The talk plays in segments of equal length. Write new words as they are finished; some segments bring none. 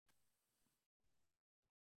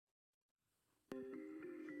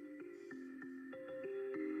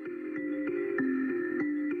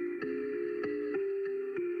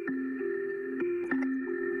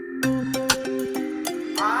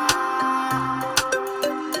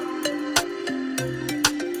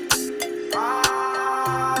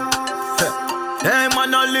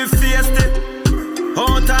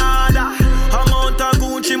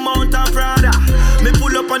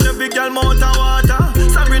every girl mount of water.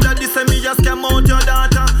 Sorry that this and me just came out your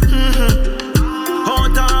daughter.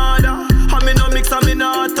 Out of order. I me no mix and me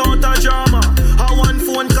not out of drama. I one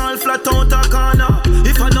phone call flat out a corner.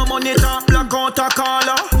 If I no money talk black out a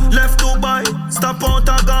caller. Left Dubai, stop out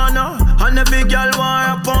a Ghana. And every girl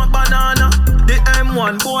want a pound banana. The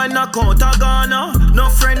M1 boy knock out a Ghana. No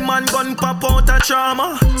friend man gun pop out a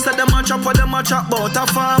trauma. Say them a chop or them a chop bout a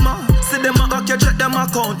farmer. See them a go check them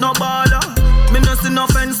account no baller. Me no see no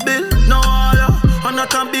fence bill, no order. And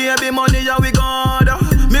not a baby money yeah we go order.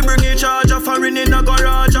 Me bring a charger foreign in a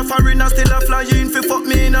garage. A foreigner still a flying fi fuck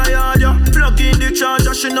me in a yard yeah. Plug in the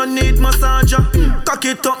charger, she no need massager. Cock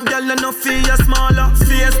it up girl you no feel smaller.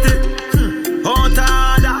 Face it, out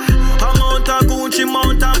order. Mount a Gucci,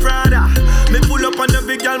 Mount a Prada. Me pull up on the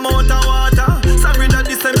big girl, Mount a water. Sorry that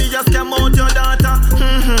this and me just came out your daughter.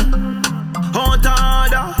 Out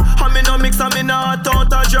order. I me no mix and me not out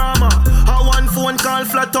a drama. I one phone call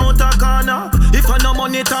flat out a corner. If I no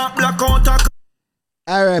money talk black out a.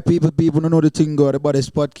 Alright, people don't know the thing go about this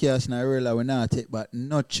podcast, and I realize we're not take but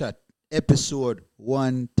not chat. Episode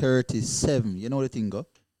 137. You know the thing go?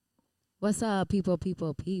 What's up, people?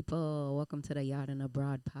 Welcome to the Yaad and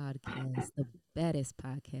Abroad podcast, the baddest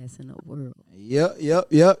podcast in the world. Yep.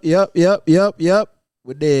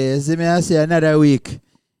 We're there. See me, I say another week.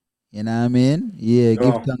 You know what I mean? Yeah,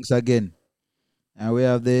 give thanks again. And we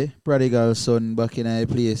have the prodigal son back in our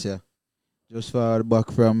place here. Just far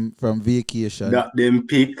back from vacation. Got them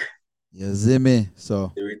pick. You see me?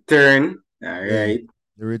 So The return. Alright.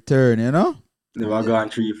 the return, you know? Never gone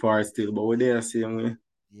 3-4 still, but we're there the same way.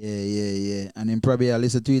 Yeah. And then probably I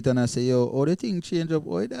listen to it and I say, yo, the thing change up.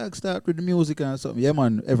 The dog start with the music and something. Yeah,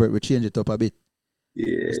 man, Everett, we change it up a bit.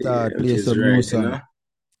 Yeah. Start Which play is some right, new song. you know?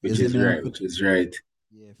 Which is right.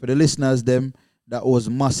 Yeah, for the listeners, them, that was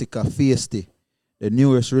Massacre Feisty, the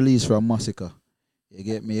newest release from Massacre. You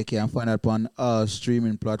get me? You can find it on our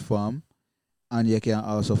streaming platform, and you can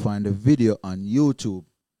also find the video on YouTube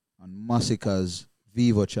on Massacre's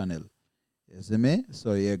Vivo channel. You see me?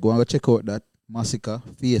 So yeah, go and go check out that Massacre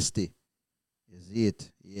Feisty. Is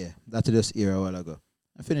it? Yeah, that's just here a while ago.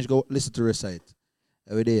 I finished. Go listen to recite.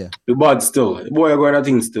 Every day. The bad still. The boy, I got that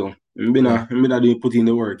thing still. I'm not doing put in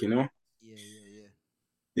the work, you know?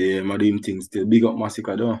 Yeah, I'm doing things still. Big up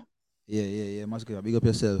Massacre, though. Yeah. Massacre, big up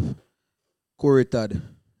yourself. Corritad.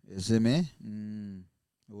 You see me?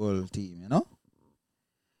 Whole team, you know?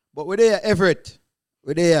 But we're there, Everett.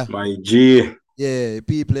 We're there. My G. Yeah,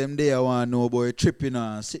 people them there want to know about tripping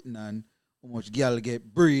and sitting and how much girl get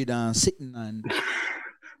breed and sitting and.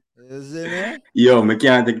 You see me? Yo, I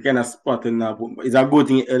can't take kind of spot in that. It's a good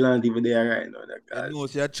thing Ellen even there right now. I know,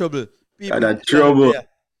 see, that trouble. People that trouble.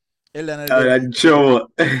 Ellen, trouble.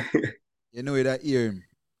 You know that hear him.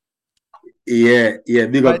 Yeah,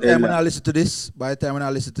 big By up the time Ella. when I listen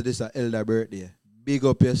to this, at Elder birthday, big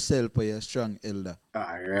up yourself for your strong Elder.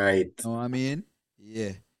 Alright. Know what I mean?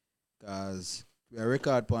 Yeah. Because we are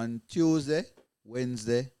record on Tuesday,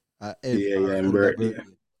 Wednesday, at and birthday.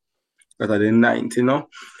 That's the 9th, you know?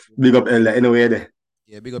 Big up Ella anyway there.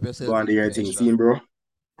 Yeah, big up yourself. Go on the right thing, see bro.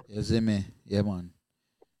 You see me? Yeah, man.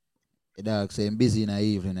 The dog saying busy in the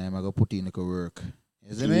evening, I'm going to put in the work.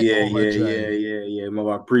 You see me? Yeah. I'm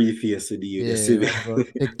about preface to the you see me?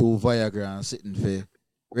 Take 2 Viagra and sitting for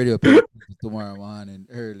radio tomorrow morning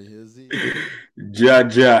early. You see?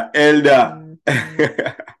 Jaja, Elder.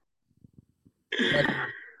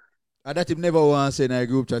 I that him never want to say in a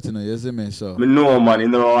group chat, you see me? So. I know, man. You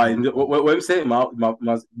know, what I'm saying,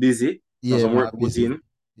 I'm busy. Yeah, some work busy. put in.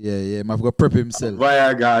 Yeah, I've got prep himself.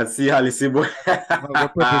 Viagra, see how you see, boy. I've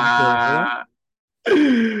got prep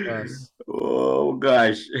himself, Yes. Oh,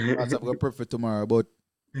 gosh. I've got prep for tomorrow, but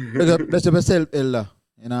let's have yourself, Ella.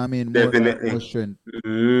 You know what I mean? Definitely. More strength.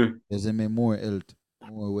 Mm. You see me? More health.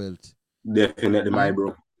 More wealth. Definitely, my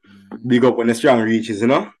bro. Big up when the strong reaches, you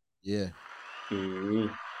know? Yeah. Mm.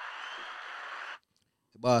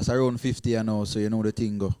 Boss, around 50 and now, so you know the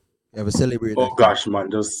thing go. You have a celebrate. Oh gosh, man,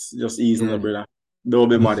 just easy, no, brother. Don't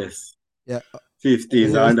be modest. Yeah. 50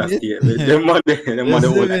 is understatement. Them money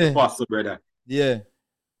was like fast, brother. Yeah.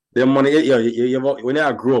 Them money, when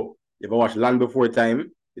you grow up, you ever watch Land Before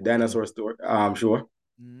Time, the dinosaur story, I'm sure.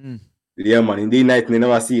 Mm-hmm. Yeah, man, in the night, they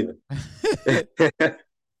never see it.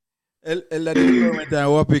 Ella the government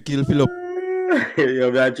and what we kill Philip.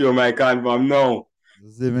 You're that you my confirm now.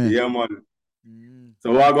 See me? Yeah, man. Mm-hmm.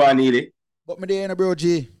 So what go on need it? But me there, bro,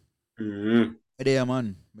 G. Mm-hmm. Me there,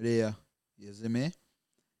 man. Me there. You see me?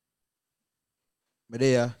 Me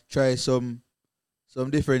there. Try some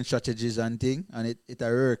different strategies and thing, and it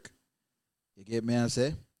work. You get me? I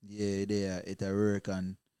say, yeah, there it work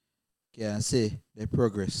and can see the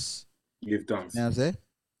progress. Give thanks. You know what I say?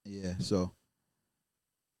 Yeah, so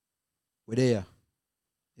we're there.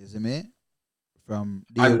 You see me? From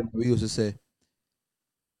day one, And we used to say,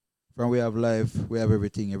 from we have life, we have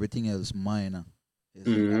everything. Everything else minor. You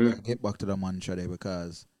see, I mm-hmm, gotta get back to the mantra there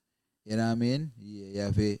because you know what I mean? Yeah, you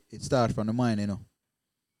have it starts from the mind, you know.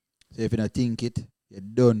 So if you don't think it, you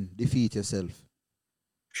don't defeat yourself. If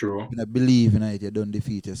true, you don't believe in it, you don't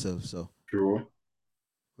defeat yourself. So true.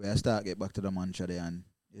 we have start get back to the mantra there and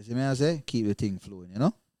you see me I say? Keep the thing flowing, you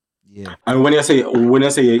know? Yeah. And when you say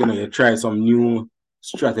you try some new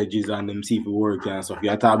strategies and them see if it work and stuff, you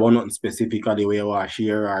talk about nothing specifically where you want to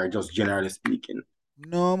share or just generally speaking.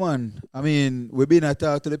 No man. I mean, we've been a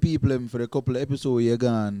talk to the people for the couple of episodes you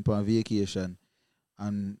gone on vacation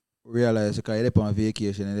and realize because you're on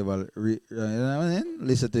vacation and you know what I mean?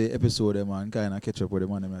 Listen to the episode them and kinda catch up with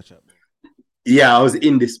them on them chat. Yeah, I was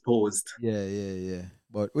indisposed. Yeah, yeah, yeah.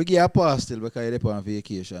 But we get a pass still because you're on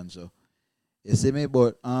vacation, so you see me?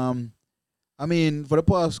 But I mean, for the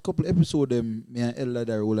past couple episodes, them me and Ella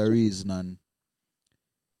there will a reason and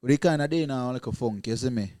we kinda day now like a funk, you see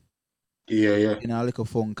me? Yeah, yeah. In a little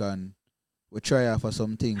funk and we try out for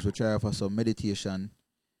some things, we try out for some meditation,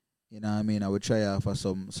 you know what I mean? I would try out for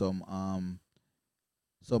some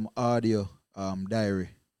audio diary.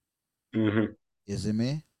 Mm-hmm, You see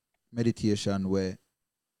me? Meditation where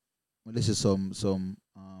listen some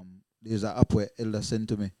there's an app where Elder sent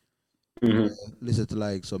to me where mm-hmm, listen to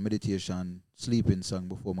like some meditation sleeping song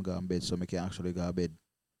before I go to bed so I can actually go to bed.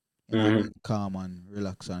 You know what I mm-hmm, mean? Calm and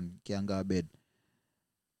relax and can go to bed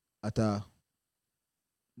at a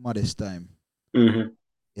modest time. mm-hmm.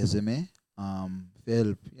 You see me? For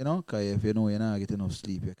help, you know, cause if you know you're not getting enough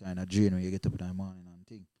sleep, you kind of drain when you get up in the morning and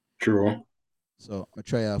thing. True. So I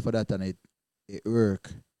try out for that and it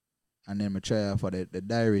work. And then I try out for the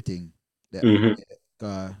diary thing. That Mm-hmm,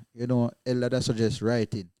 you know, Elder that suggests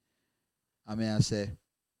writing. I mean I say,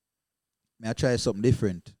 may I try something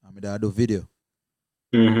different. I mean I do video.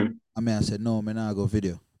 mm-hmm, I mean I said no, me not go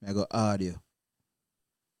video. I go audio.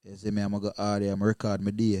 You see me, I'm go audio, I'm record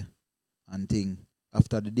my day and thing.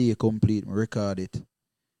 After the day complete, I record it.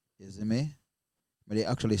 You see me? But they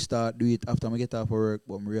actually start do it after I get off of work,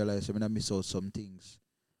 but I realize I miss out some things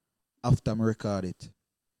after I record it.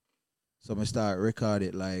 So I start record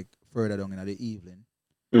it like further down in the evening.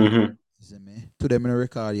 mm-hmm, You see me? Today I don't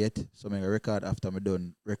record yet, so I record after I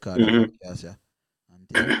done record the mm-hmm, podcast, yeah. And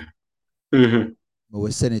thing. mm-hmm. But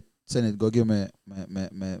we send it, go give my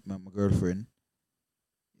girlfriend.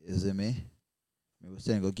 You see me? Me we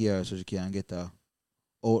send it, go give her so she can get a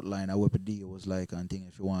outline of what the day was like and thing.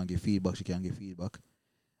 If she want to give feedback, she can give feedback.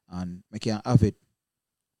 And I can have it,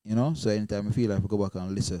 you know? So anytime I feel like I go back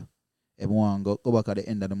and listen. If I want to go back at the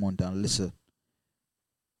end of the month and listen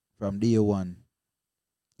from day one,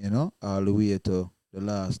 you know, all the way to the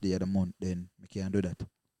last day of the month, then I can do that.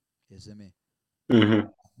 You see me? Mm-hmm.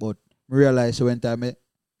 But I realize when time I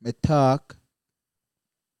talk,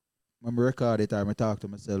 when I record it or I talk to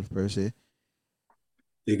myself per se,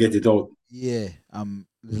 You get it out. yeah,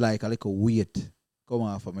 it's like a little weight come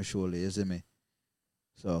off of my shoulder, you see me?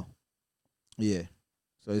 So, yeah.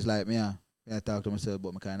 So it's like me I talk to myself,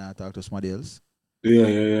 but I kind of talk to somebody else. Yeah,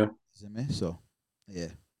 yeah, yeah. You see me? So, yeah.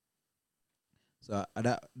 So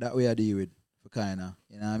that way I deal with for kinda,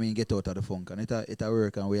 you know what I mean, get out of the funk and it a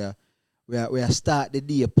work and we are start the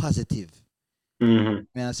day positive. Mm-hmm,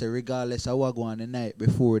 Me I say regardless of what go on the night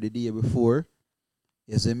before, the day before,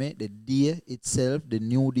 you see me, the day itself, the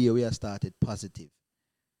new day we are started positive.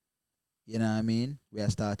 You know what I mean? We are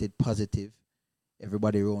started positive.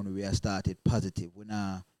 Everybody around we are started positive. We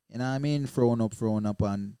not, you know what I mean, thrown up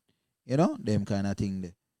and you know, them kind of thing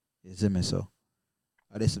there. You see me so.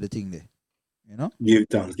 This is the thing there. You know? give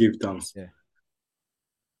thanks, give thanks. Yeah.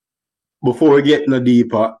 Before we get no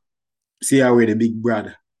deeper, see how we the big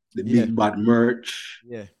brother, the Yeah. big bad merch.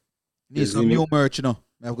 Yeah. You Need see some me? new merch, you know.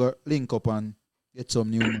 I've got link up and get some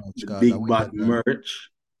new merch The because I big winter bad time.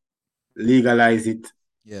 merch. Legalize it.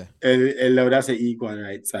 Yeah. That's a equal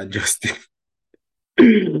rights and justice.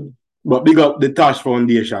 But big up the Tash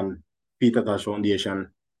Foundation, Peter Tash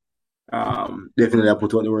Foundation. Definitely I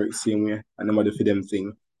put out the work same way. And nobody for them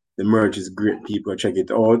thing. The merch is great, people. Check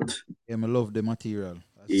it out. Yeah, I love the material.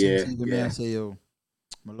 Since Yeah, even me I yeah. say yo,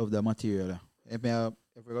 I love the material. If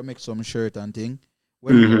we gonna make some shirt and thing,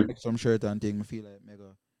 when we gonna Mm-hmm. make some shirt and thing, I feel like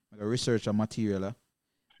mega research a material.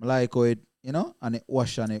 I like how it, you know, and it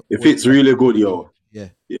wash and it If it's really good, yo. yeah,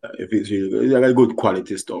 Yeah, if it's really good. It's like good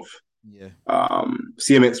quality stuff. yeah,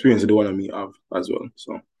 Same experience the one of me have as well.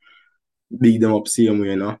 So big them up same way,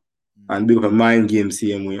 you know. mm, And big up a mind game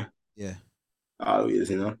same way. yeah, Always,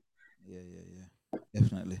 you know. yeah, yeah, yeah,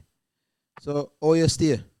 definitely. So how you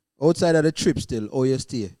stay? Outside of the trip still, how you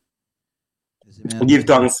stay? You see me and Give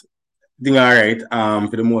thanks. Thing alright.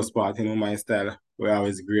 For the most part, my style we're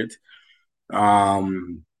always great.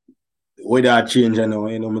 Um, weather change,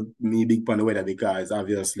 me big on the weather because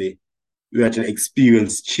obviously we actually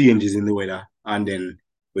experience changes in the weather and then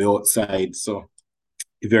we're outside, so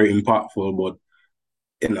it's very impactful. But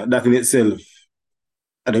that in itself,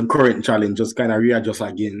 the current challenge just kind of readjust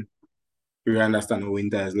again. You understand what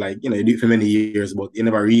winter is like. You do it for many years, but you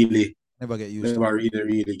never get used to it. never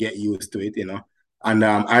really. Get used to it. And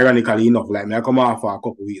ironically enough, like me, I come off for a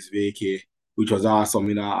couple of weeks vacay, which was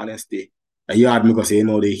awesome, honesty. You had me because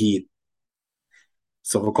the heat.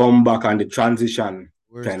 So we come back and the transition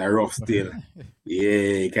Where's kind of rough still.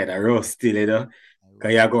 Yeah, kind of rough still.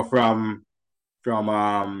 Cause you go from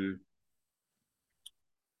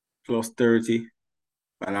plus 30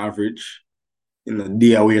 on average.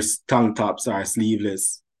 There where tank tops are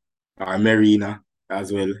sleeveless or merina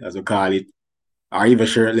as well as we call it, or even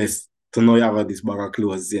shirtless. To know you have this bag of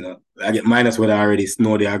clothes, I get minus weather already,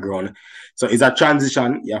 snow they are ground. So it's a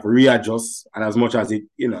transition, you have to readjust, and as much as it,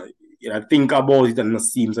 think about it and it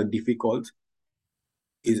seems so difficult.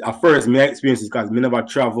 Is at first my experience is because me never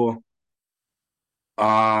travel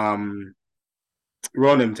around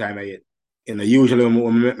them time I yet. Usually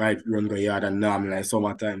when I might run go yard and normally like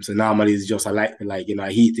summertime. So normally it's just a like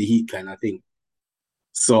heat to heat kind of thing.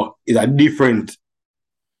 So it's a different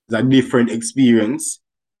experience.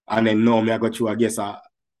 And then now me I got you, I guess, a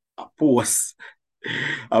post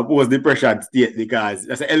a post depression state because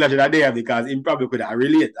that's the energy that they have because it probably could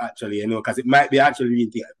relate actually, because it might be actually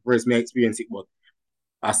really first me experience it, but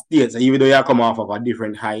a state, so even though you come off of a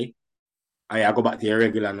different high and you go back to your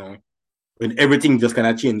regular now, when everything just kind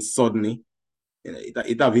of change suddenly,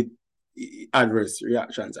 it have adverse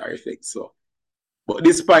reactions or effects. So, but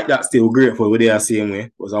despite that, still grateful with the same way.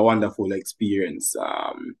 It was a wonderful experience.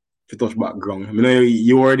 To touch background, I mean,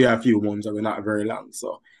 you were there a few months, so we're not very long.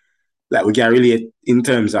 So, like we can relate in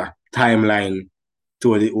terms of timeline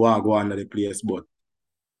to what go on the place, but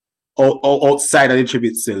outside of the trip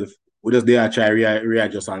itself, we just there try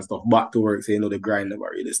readjust and stuff. Back to work, say the grind never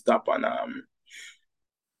really stop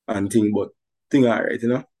and thing, but thing alright.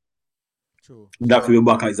 True. That feel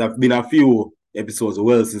back. It's been a few episodes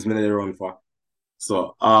well since me there run for.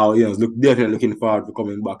 So definitely looking forward to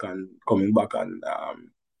coming back and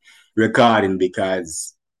recording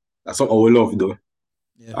because that's something we love though.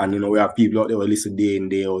 Yeah, And we have people out there who listen day in,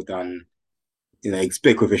 day out and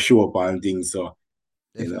expect with a show up and things. So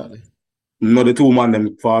definitely. the two man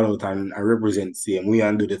them fall out and represent same. We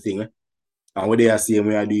and do the thing. And what they are saying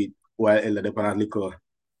we are do it while elder depend a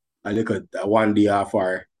little 1 day off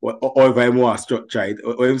or if I'm more structured.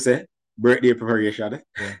 What you say? Birthday preparation.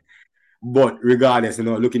 Yeah. But regardless,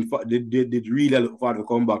 looking for they really look forward to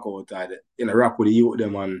come back out and rap with the youth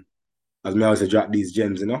them and as me also drop these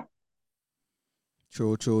gems.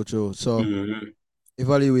 True. So Mm-hmm.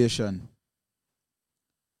 evaluation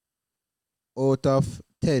out of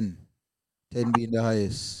 10, 10 being the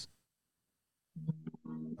highest,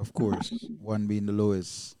 of course, 1 being the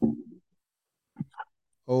lowest.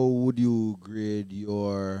 How would you grade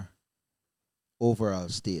your overall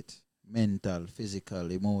state? Mental,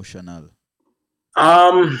 physical, emotional?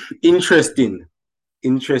 Interesting.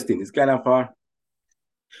 It's kind of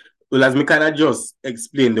well, as me kind of just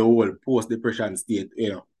explain the whole post depression state,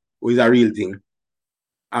 is a real thing.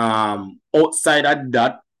 Outside of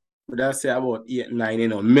that, would I say about 8,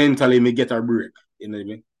 9, mentally me get a break. You know what I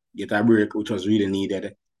mean? Get a break, which was really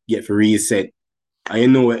needed. Get for reset.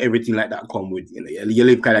 And everything like that come with, you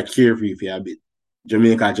live kind of carefree for a bit.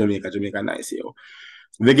 Jamaica, nice,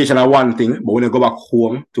 Vacation are one thing, but when you go back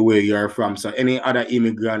home to where you're from, so any other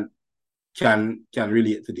immigrant can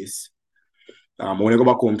relate to this. When you go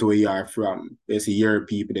back home to where you are from, there's your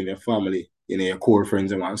people, then your family, your core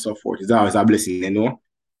friends and so forth. It's always a blessing.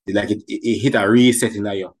 It's like it hit a reset in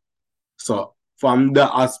you. So from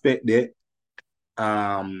that aspect there,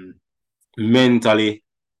 mentally,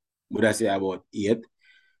 would I say about 8?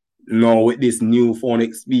 Now with this new phone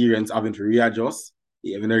experience, having to readjust,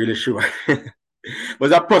 I'm not really sure. But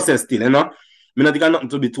it's a process still. I not think nothing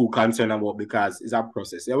to be too concerned about because it's a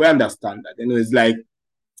process. Yeah, we understand that. It's like,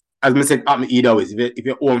 as I said, happen either ways. If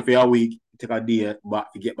you're home for a week, take a day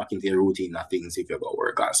back to get back into your routine of things if you go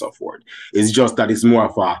work and so forth. It's just that it's more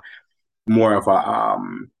of a more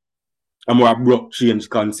abrupt change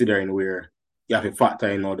considering where you have to factor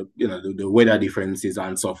in all the weather differences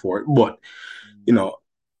and so forth. But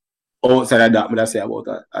outside of that, I'm gonna say about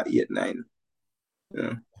a 8, 9.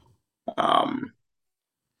 Yeah.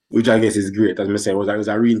 Which I guess is great. As I said, it was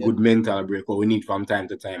a real Yeah. good mental break what we need from time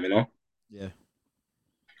to time. Yeah.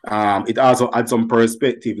 It also adds some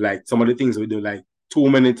perspective. Like some of the things we do, like too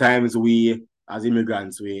many times we as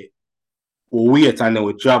immigrants we wait and then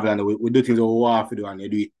we travel and we do things we have to do and you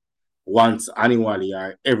do it once annually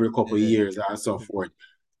or every couple of Yeah. years and so forth.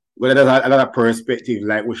 But there's a lot of perspective.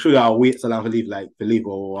 Like we should have wait so long to live like to live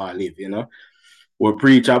what we want to live, you know. We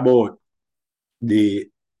preach about the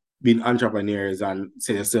being entrepreneurs and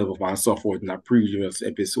set yourself up and so forth in the previous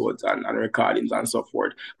episodes and recordings and so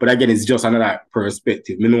forth. But again, it's just another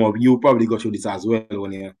perspective. You know, you probably go through this as well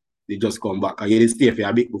when you just come back. You stay for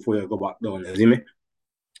a bit before you go back down, you see me?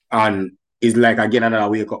 And it's like again another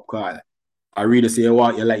wake up call. I really say you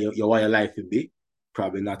want your life to be.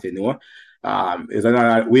 Probably not, you know. It's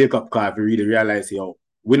another wake up call if you really realize,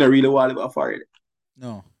 we don't really want to go for it.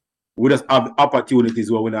 No. We just have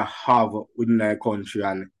opportunities where we don't have within our country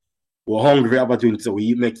and we're hungry for opportunities, so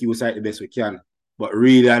we make use of it the best we can. But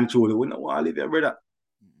really and truly, we don't want to live here, brother.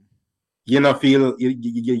 You don't feel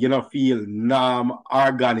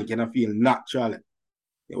organic, you don't feel natural.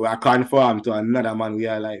 We are conformed to another man we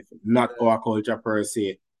are life, not our culture per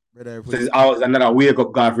se. Brother, So it's always another wake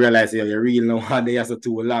up call to realize you really don't want to so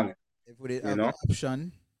too long. if we did have the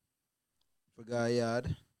option for Guy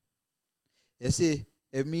Yard, you see,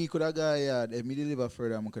 if me could have Guy Yard, if me deliver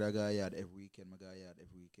further, I could have Guy Yard every weekend, my Guy Yard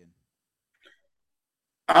every weekend.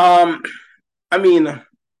 I mean,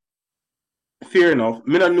 fair enough.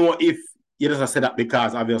 I don't know if you just said that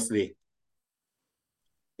because obviously,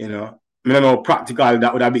 I don't know practical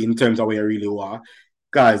that would have been in terms of where you really were.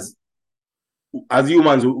 Because as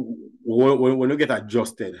humans, when we get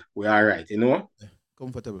adjusted, we're all right, Yeah.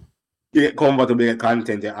 Comfortable. You get comfortable, you get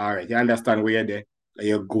content, you're all right. You understand where you're there,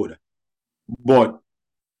 you're good. But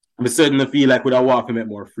I certainly feel like we'd have want to make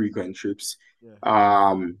more frequent trips.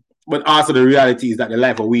 Yeah. But also the reality is that the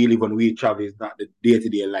life that we live when we travel is not the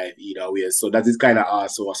day-to-day life either way. So that is kind of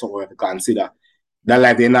also something we have to consider. That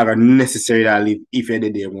life they're not gonna necessarily live if you're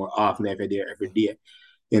there more often, if you're there every day,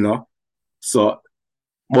 So,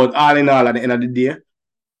 but all in all, at the end of the day,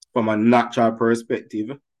 from a natural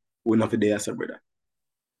perspective, we're not there, so brother.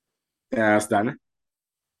 You understand?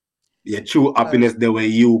 Your true happiness, the way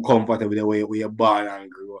you comfortable, the way you're born and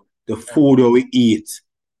grow, the food that we eat,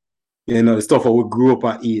 the stuff that we grew up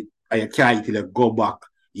and eat, and you can't eat till you go back.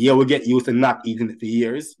 Yeah, we get used to not eating it for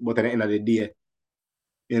years, but at the end of the day,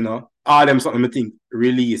 all them something I think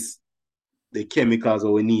release the chemicals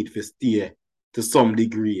that we need for stay to some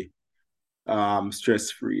degree,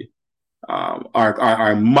 stress free,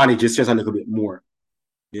 or manage stress a little bit more,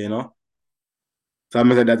 So I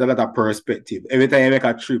mean that's a lot of perspective. Every time you make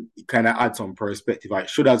a trip, it kind of adds some perspective. It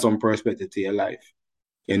should add some perspective to your life,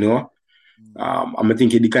 I'm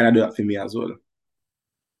thinking they kind of do that for me as well.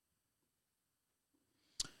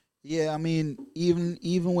 Yeah, I mean, even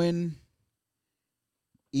when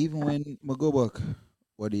I go back,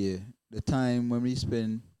 the time when we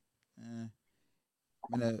spend,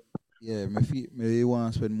 me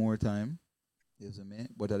want to spend more time, you see me?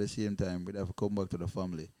 But at the same time, we have to come back to the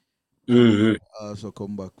family. Mm-hmm. Also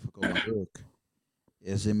come back for come and work.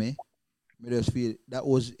 You see me? Me just feel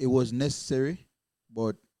it was necessary,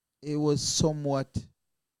 but it was somewhat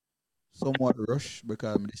rush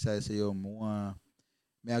because I decided to say,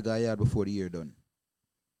 I got yard before the year done.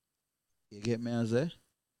 You get me as it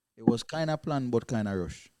was kind of planned but kind of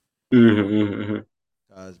rush. Mm-hmm.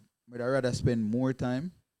 Because I'd rather spend more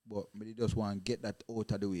time, but I just want to get that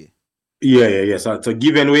out of the way. Yeah. So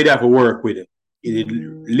given way they have to work with it is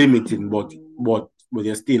limiting, but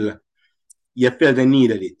you still you felt the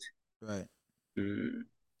need of it. Right. Mm.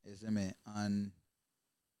 You see me? And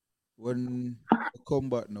when I come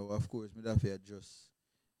back now, of course, me have to adjust.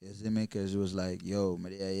 You see me? Because it was like, yo,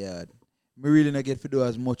 me there yard. Me really not get to do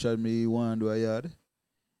as much as me want to do a yard.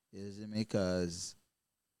 You see me? Because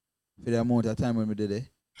for the amount of time when we did it.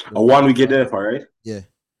 A 1 week there for, right? Yeah.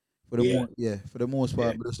 For the most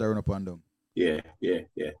part, we just run up and down. Yeah.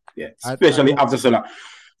 Especially after Salah.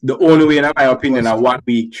 The only way, in my opinion, a 1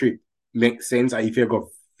 week trip makes sense if you go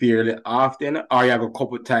fairly often or you go a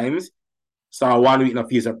couple times. So a 1 week no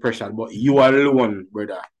feels of pressure, but you alone,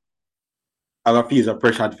 brother, I got feels of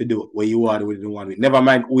pressure to do where you are within 1 week. Never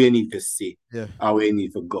mind where you need to see or where you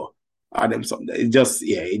need to go. Them something. It just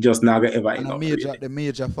never ever. And the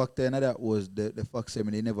major factor in that was the fact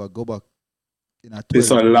that they never go back in a 12 it's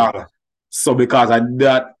so long. So because of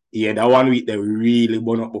that, that 1 week they really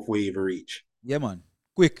burn up before you even reach. Yeah, man.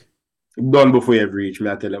 Quick. Done before you ever reach, me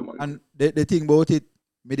I tell them, man. And the thing about it,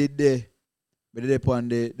 me did there upon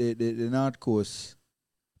the North Coast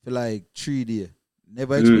for like 3 days.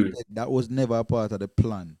 Never expected. That was never a part of the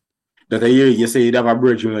plan. That a year you say you'd have a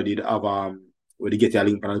bridge when you did have where you get your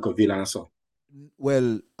link on the Villa and so.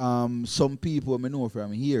 Well, some people me know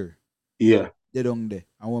from here, Yeah. they down there.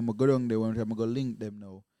 And when I go down there, when I go link them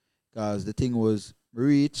now. Cause the thing was, me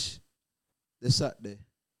reach the Saturday,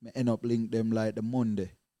 me end up link them like the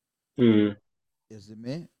Monday. Mm. You see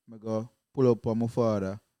me? Me go pull up on my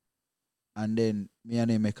father, and then me and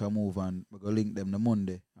him make a move, and me go link them the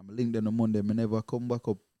Monday. And me link them the Monday, me never come back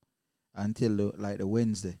up until like the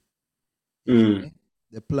Wednesday. You feel Mm. me?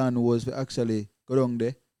 The plan was to actually go down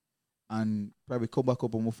there and probably come back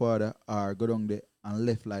up on my father or go down there and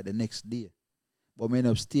left like the next day. But me end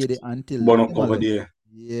up stay there until Burn up them a over left. there.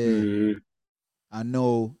 Yeah. Mm. And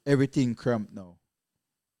now everything cramped now.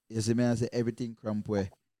 You see me, I say everything cramped where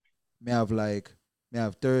me have like me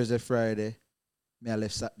have Thursday, Friday, me I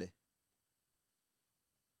left Saturday.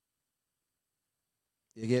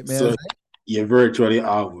 You get me? I So say? you virtually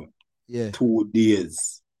have Yeah, 2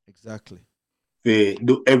 days exactly. to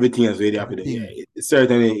do everything else you have to do. Yeah, Everything. it's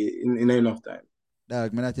certainly in enough time.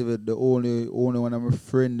 Dog, me not even the only one of my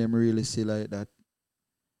friend them really see like that.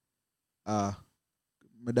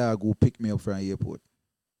 My dog who pick me up from airport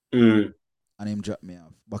Mm. and him drop me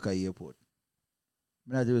off back at airport.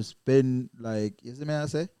 Me not even spend like you see me I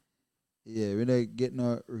say? Yeah, we don't get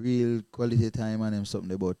no real quality time on him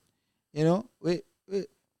something but you know,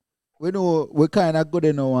 we know we kinda good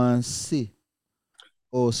enough and see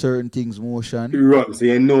how certain things motion. Run, so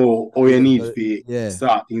you know how you Yeah, need so, to yeah,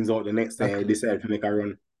 start things out the next time you exactly. decide to make a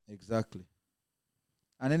run. Exactly.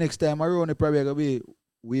 And the next time I run it probably gonna be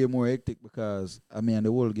way more hectic because I mean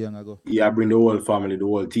the whole gang I go. Yeah, bring the whole family, the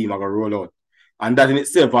whole team, I go roll out. And that in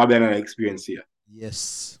itself will be another experience here,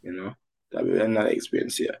 Yes. you know. That will be another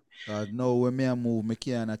experience here. Cause now when me I move, me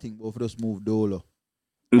can I think both of us move dolo.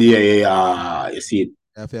 Yeah, yeah, yeah. You see it.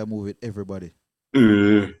 I have to move with everybody.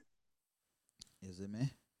 Mm. You see me?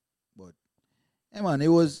 But hey man, it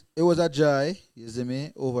was a joy, you see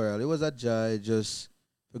me, overall. It was a joy just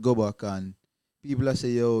to go back and people are say,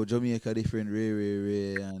 yo, Jamaica different,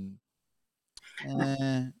 and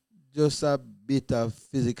eh, just a bit of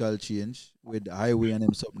physical change with the highway and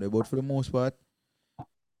them something there. But for the most part,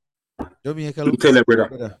 Jamaica Let me look the tell you, same,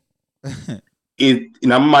 brother. brother. In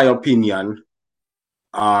my opinion,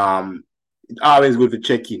 um, it's always good to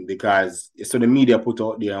check in because so the media put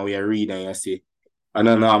out there and we are reading and you see, and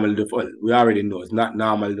not normal the full. We already know it's not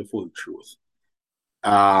normal the full truth.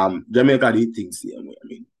 Jamaica did things the same way. I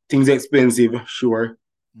mean, things expensive, sure,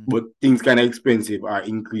 Mhm. but things kind of expensive are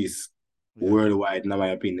increased Yeah. worldwide, in my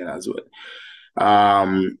opinion, as well.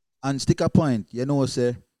 Um, And stick a point, you know,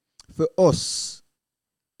 say, for us,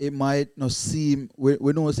 it might not seem, we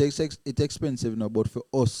know say it's expensive now, but for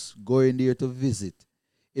us going there to visit,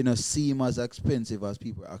 it not seem as expensive as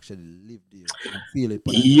people actually live there and feel it.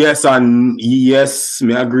 yes, and yes,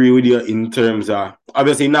 me agree with you in terms of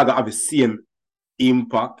obviously not gonna have the same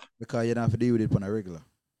impact Because you don't have to deal with it on a regular.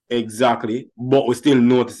 exactly, but we still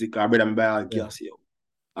notice it because brother buy Yeah. gas here.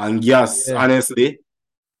 And gas, Yeah. honestly,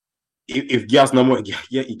 if gas no more,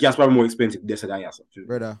 gas probably more expensive this than gas.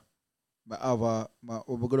 Brother, we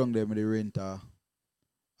go down there with the rent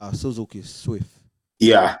a Suzuki Swift.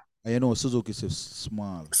 Yeah, And you know Suzuki Swift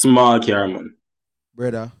small. small car, man.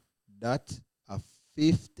 Brother, that a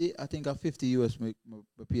 50, I think a 50 US me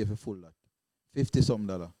pay for full lot. 50 something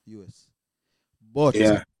dollar US. But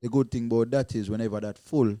Yeah, the good thing about that is whenever that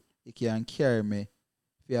full, it can carry me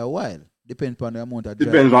for a while. Depends on the amount of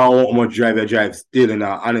drive. depends on how much drive you drive. Still, in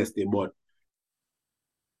all honesty, but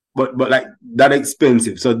like that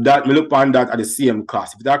expensive. So that me look on that at the same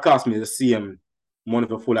cost. If that cost me the same money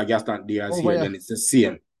for full of gas tank there as Over here, here. then it's the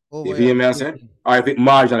same. Over If here. you hear me, I Same say, thing. or if it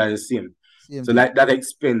marginal is the same. Same So thing. like that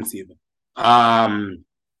expensive.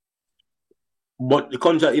 But the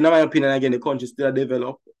country, in my opinion, again, the country still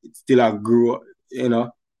develop. It's still a grow. You know,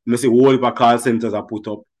 I say whole heap of call centers are put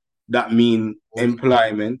up. That mean Whole heap of,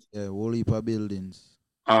 employment. yeah, whole heap of buildings.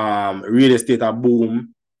 Real estate are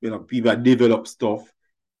boom. You know, people develop stuff.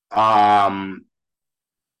 Um,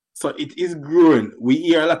 so it is growing. We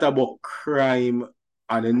hear a lot about crime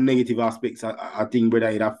and the negative aspects. I think, brother,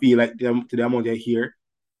 I feel like them to the amount you hear,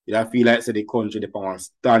 I feel like so the country they on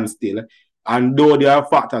standstill. And though there are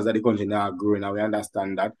factors that the country now growing, and we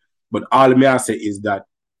understand that. But all me I say is that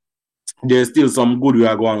there's still some good we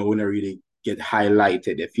are going on when really get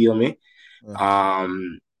highlighted. You feel me? Yeah.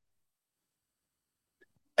 Um,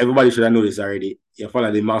 everybody should have know this already. You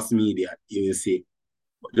follow the mass media, you will see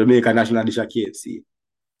Jamaica National Dish of KFC.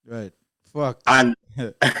 Right. Facts. And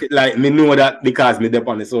like me know that because me up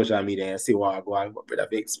on the social media and see what I go on, but brother,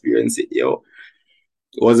 experience it, yo.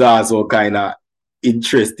 Was also kind of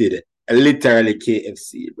interested. Literally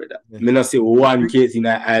KFC, brother. Yeah. Me not say one case in the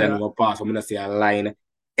island Literal- will pass, I'm not say a line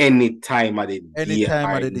any time of the day Time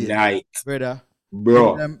or of the day. night. Brother.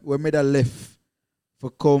 Bro. We made a left for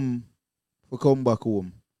come back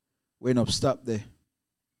home. We not stop there.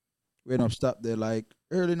 Like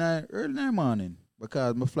early night morning.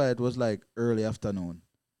 Because my flight was like early afternoon.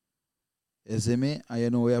 You see me? And you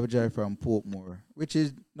know we have a drive from Portmore, which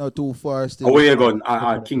is not too far still. Where you going?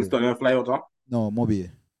 Kingston you fly out, huh? No, Mobile.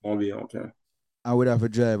 Mobile, okay. I would have a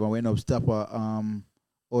drive and we end up stop at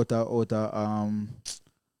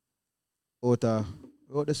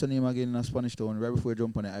what is the name again in Spanish town, right before you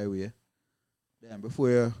jump on the highway. Then before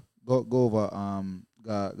you go over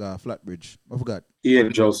go Flatbridge. I forgot.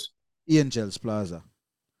 Angels Plaza.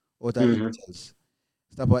 Angels.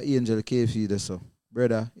 Stop at Angel KFC there, so.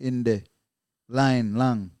 Brother, in the line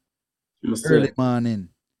long. Early morning.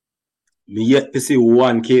 Me yet to see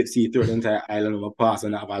one KFC throughout the entire island of a pass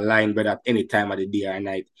and have a line bread at any time of the day or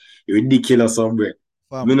night. It's ridiculous of bread.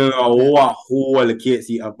 I don't know what whole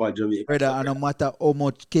KFC up at Jamaica. Brother, and no matter how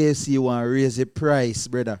much KFC want to raise the price,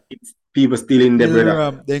 brother. It's people still in there,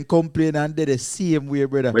 brother. Then complain and they the same way,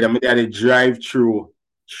 brother. Brother, they had a drive through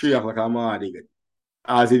 3 o'clock a morning.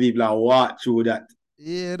 As if people are walk through that.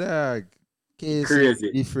 Yeah, dog. KFC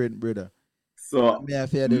crazy. Different, brother. So,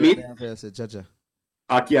 meat,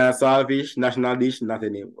 Aki and saltfish, national dish, not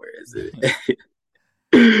anymore.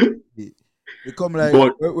 It come like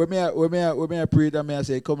when me pray that me I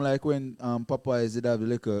say it come like when Popeyes did have the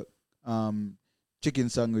little chicken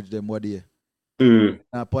sandwich them what day.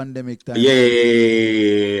 Pandemic time.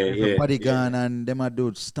 Everybody gone and them a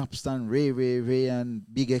do stop stand ray and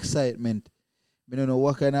big excitement. Me don't know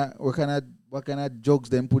what kind of jokes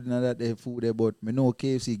them putting in that food there, but me know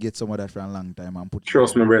KFC get some of that for a long time and put.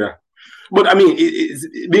 Trust me, brother. But I mean, it's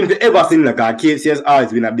been ever since like KFC has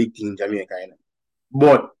always been a big thing in Jamaica, you know?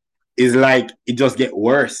 But it's like it just get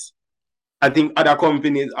worse. I think other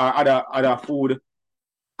companies or other food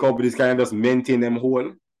companies kind of just maintain them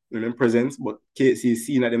whole in them presence, but KFC is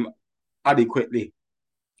seen at them adequately.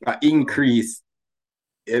 Increase,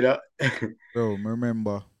 you know. Bro,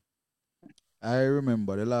 I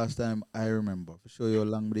remember the last time for show you how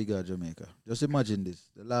long we got Jamaica. Just imagine this.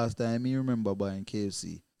 The last time you remember buying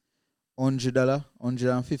KFC. $100,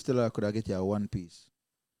 $150 could I get you a one piece.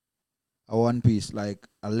 A one piece, like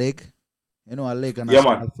a leg. You know, a leg and a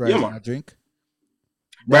small fries and a drink.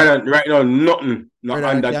 Brother, right now, nothing. Not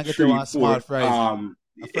brother, under 3, 4.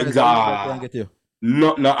 Exactly.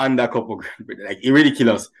 Not under a couple grand. Like, it's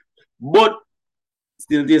ridiculous. But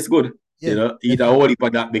still tastes good. Yeah, you know, eat a whole heap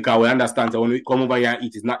of that because we understand that when we come over here and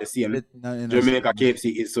eat, it's not the same. Jamaica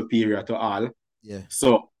KFC is superior to all. Yeah.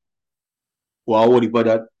 So, well, a whole heap of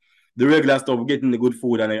that. The regular stuff, getting the good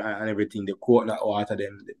food and everything, the coconut water,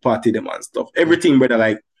 them, the party them and stuff. Everything, brother,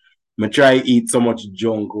 like, I try eat so much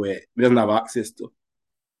junk where we don't have access to.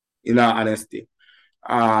 In all honesty.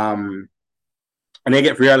 And they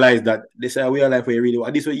get realized that this is a way of life where you really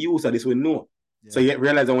want. This way you use or this way no. Yeah. So you get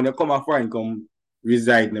realized that when you come afar and come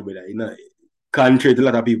reside in brother, you know, contrary to a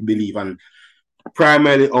lot of people believe, and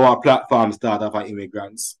primarily our platform start off as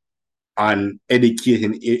immigrants and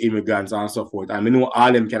educating immigrants and so forth. And we know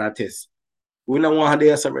all them can attest. We don't want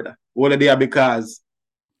to do brother. All they are because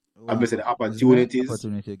obviously the opportunities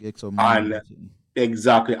and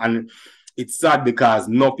exactly. And it's sad because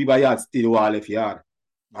no people yard still want left yard.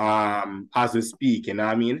 As we speak, you know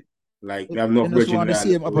what I mean? Like we have no want the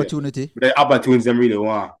same opportunity. But the opportunities them really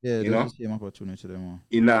want. Yeah, you know? The same opportunity they want.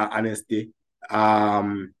 In all honesty.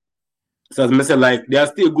 So as I said, like there are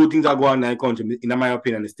still good things that go on in the country. In my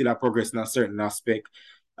opinion, there's still a progress in a certain aspect.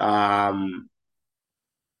 It's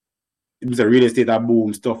a real estate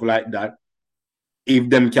boom, stuff like that. If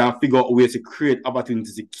them can figure out ways to create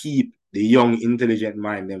opportunities to keep the young, intelligent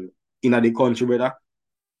mind them in the country, brother,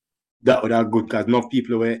 that would have good because enough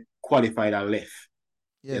people were qualified and left.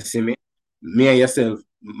 Yeah. You see me? Me and yourself,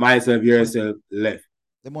 yourself, left.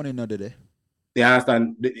 The money not there. They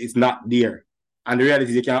understand it's not there. And the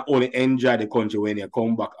reality is you can only enjoy the country when you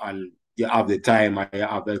come back and you have the time and you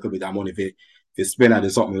have a little bit of money to spend on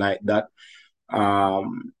something like that.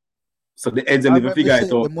 So the heads and even figure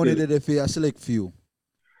it out. The money that they pay a select few.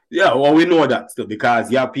 Yeah, well, we know that still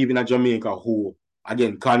because you have people in Jamaica who,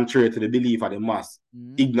 again, contrary to the belief of the mass,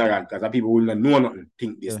 ignorant, because people will not know nothing,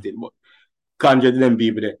 think this still. But contrary to them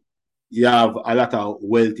people, you have a lot of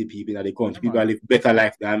wealthy people in the country. People live better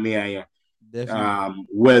life than me and you.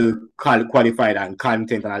 Well qualified and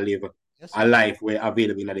content and live a life where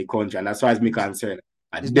available in the country. And as far as me concerned,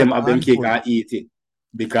 them have them cake and eat it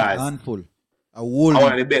because one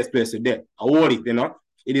of the best places there. I want it, you know.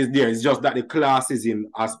 It is there. It's just that the classism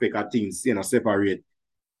aspect of things, you know, separate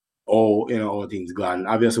all things gone.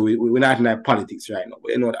 Obviously, we're not in like politics right now,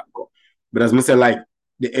 but you know that. But as I say, like,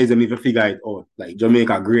 the SM if you figure it out. Like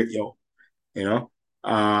Jamaica great, yo. You know?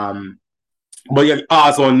 But you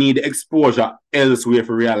also need exposure elsewhere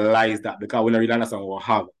to realize that because we don't really understand what we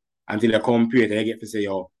have until you compare it, you get to say,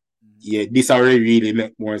 yo, yeah, this already really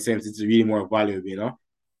make more sense. It's really more valuable, you know.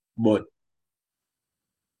 But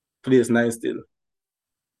place nice still.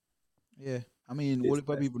 Yeah. I mean, what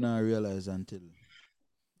if people not realize until.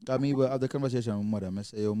 Cause me will have the conversation with mother. I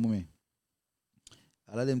say, yo, mommy,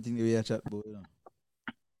 all of them think we are chat about, you know.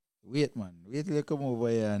 Wait, man. Wait till you come over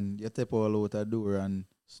here and you tap all out the door and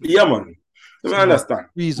Yeah, man. I understand.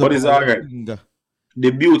 freeze But up it's all all your right. finger.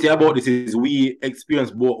 The beauty about this is we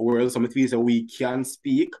experience both worlds. Some feel that we can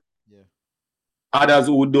speak. Yeah. Others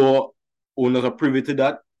who not privy to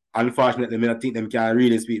that, unfortunately, I think them can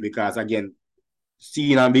really speak because again,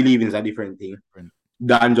 seeing and believing is a different thing Different.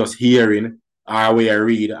 than just hearing or where I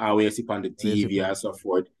read or where I see on the Where you TV see and so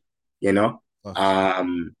forth. You know? facts.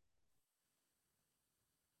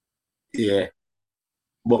 Yeah.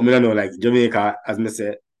 But me don't know, like Jamaica, as I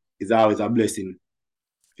said, is always a blessing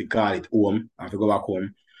to call it home and to go back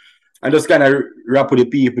home. And just kind of rap with the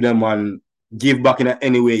people them and give back in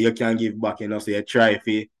any way you can give back, you know. So you try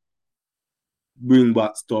to bring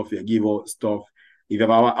back stuff, you give out stuff. If you have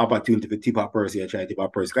an opportunity to tip a person, you try to tip a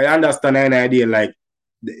person. Because I understand an idea like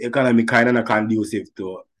the economy kind of not conducive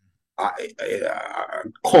to a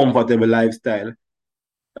comfortable lifestyle,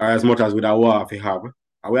 or as much as we that war we have.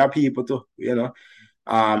 And we are people too, you know.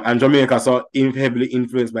 And Jamaica so heavily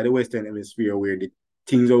influenced by the Western Hemisphere where the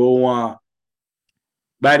things that we want.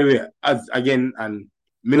 By the way, as again, and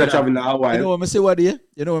me not Brother, traveling a you know while. what I say what day?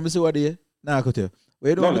 You know what I say what day? Nah, I could tell. Well,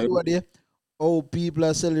 you know No, what I no, say what day? Oh, people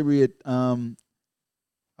are celebrate Halloween.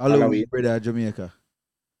 Halloween, brother, Jamaica.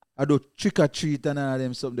 I do trick or treat and all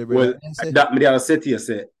them something, brother. Well, And say, that me have said to you,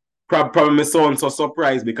 say, probably my son so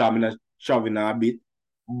surprised because I'm not traveling a bit.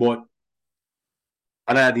 But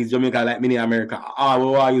another thing is Jamaica like mini America. All we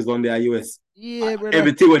want use on the US. yeah, brother.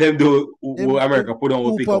 Everything what them do, Them America put on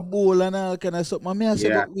will pick Super up. Bowl and all kind of stuff. Man, me I say,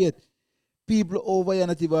 Yeah. but wait, people over here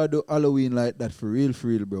not even do Halloween like that for real,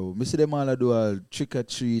 bro. Me see them all do all trick or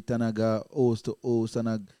treat and I go house to house and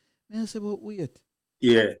I. Me I say, but wait.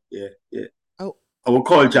 Yeah. I, Our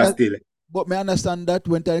culture still. But me understand that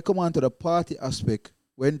when time come on to the party aspect,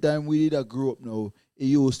 when time we did a grow up now, it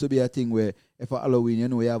used to be a thing where if a Halloween, you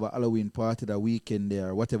know, we have a Halloween party the weekend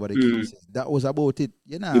there, whatever the case is. That was about it.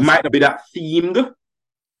 You know, It might not be that themed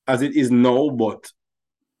as it is now, but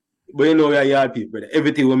you know we are yard people, brother.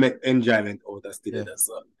 Everything will make enjoyment out of still. yeah.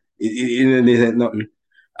 So it isn't nothing.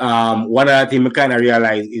 One other thing I kind of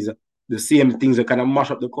realize is the same things that kind of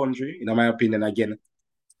mash up the country, in my opinion, again,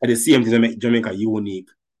 are the same things that make Jamaica unique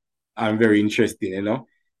and very interesting, you know.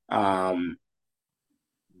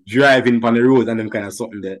 Driving on the road and them kind of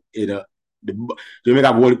something that the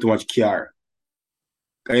Jamaica have too much car.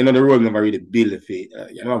 Cause you know the road never really built for it.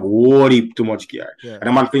 You know, have worry too much car. Yeah. And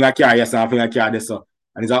the man finger car, yes, and finger car this so.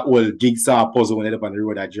 And it's a whole jigsaw puzzle when you're up on the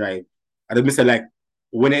road I drive. And then say like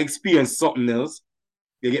when you experience something else,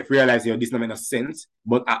 you get to realize this doesn't make no sense.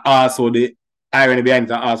 But also the irony behind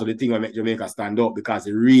it, also the thing that make Jamaica stand up because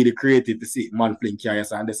it's really creative to see man playing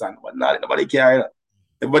carriers and this and but not nobody care.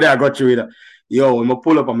 Everybody I got through it. Yo, when I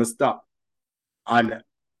pull up, I'm stop and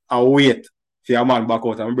I wait for a man back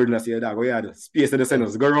out and I'm bringing us here that go yeah, the space in the center,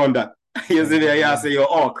 go around that. You see there, you say, yo,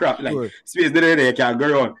 oh crap, like Sure. space there, you can't go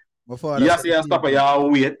around. My father You said see, the you same stop and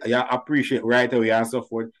thing. you wait, you appreciate right away and so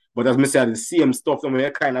forth. But as I said, the same stuff that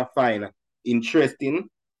you kind of find interesting.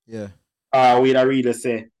 Yeah. We that really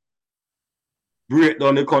say break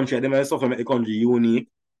down the country, them are stuff that make the country unique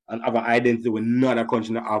and have an identity with no other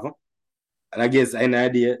country not have. And I guess an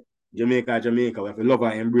idea, Jamaica, we have to love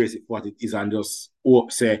and embrace it for what it is and just hope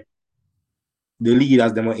say the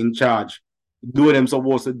leaders them are in charge, do what them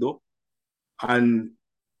supposed to do. And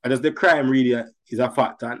just the crime really is a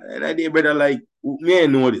factor. And I did better like me I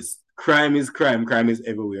know this. Crime is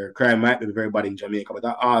everywhere. Crime might be very bad in Jamaica, but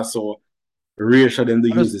that also ratio them to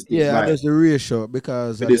use this thing I by just the ratio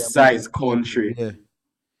because with of the the amount size of people. country. Yeah.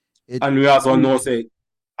 It And we also know really say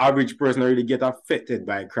average person really get affected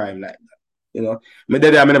by crime like that. You know. I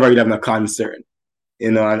never really have no concern,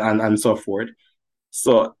 you know, and so forth.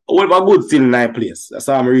 So we have a good still in that place. That's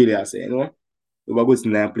how I'm really I say, you know. We have a good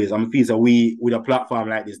still in that place. I'm feeling so we with a platform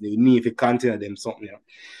like this, they need to continue them something, you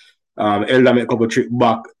know. Elder make a couple trip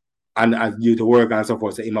back and as due to work and so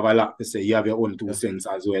forth, say him have a lot to say you have your own two yeah. cents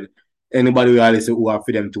as well. Anybody will listen who have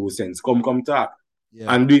for them 2 cents, come talk.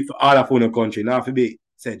 Yeah. And do it for all of the country. Not to be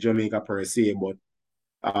say Jamaica per se, but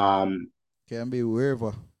Can be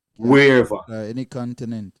wherever. wherever. Any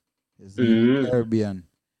continent. It's in the Caribbean.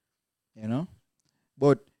 You know?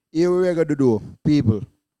 But here we're gonna do, people.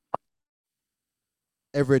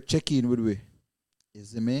 every check-in with we. You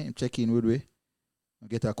see me? Check-in with we.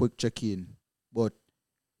 Get a quick check-in. But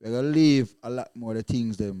we're gonna leave a lot more the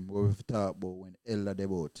things them what we've talked about when Elder they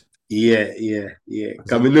about. Yeah. You see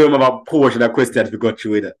Because we me? know him about portion of question we got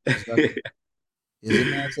you with it. Exactly. You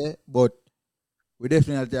see me I say? But we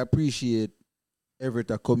definitely appreciate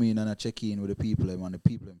everything come in and a check in with the people them and the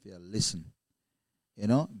people them feel listen. You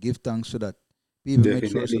know, give thanks for that. People make sure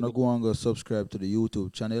so Definitely. no go and go subscribe to the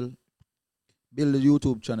YouTube channel. Build the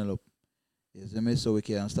YouTube channel up. You see me? So we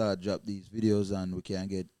can start drop these videos and we can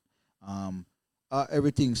get um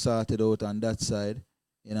everything sorted out on that side.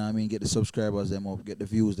 You know what I mean? Get the subscribers them up, get the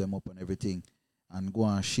views them up and everything. And go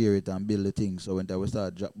and share it and build the thing. So when we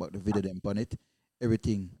start drop back the video them on it,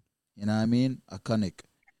 everything, you know what I mean? A connect.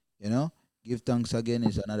 You know? Give thanks again.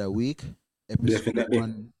 It's another week. Episode Definitely.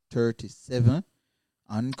 137. And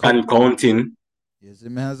And counting. counting. You see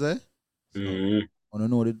me, I say? So, Mm. wanna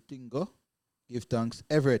know the thing go? Give thanks,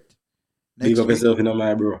 Everett. Big Next up week, yourself,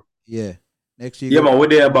 my bro. yeah. Next week, Yeah, we're man, we're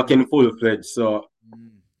gonna there back in full fledged. So,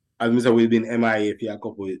 mm, as I said, we've been MIA for a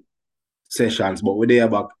couple of sessions, but we're there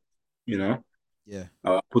back, you know. yeah,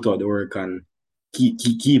 Put out the work and keep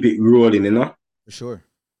it rolling, you know. for sure.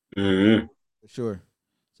 Mm-hmm. For sure.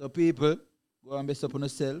 So, people, go and best up on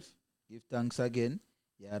yourself. Give thanks again.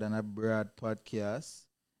 You had an abroad podcast,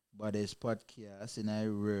 but there's podcast in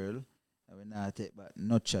our world. And we not take back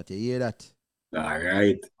no chat. You hear that? All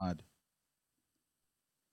right. Mad.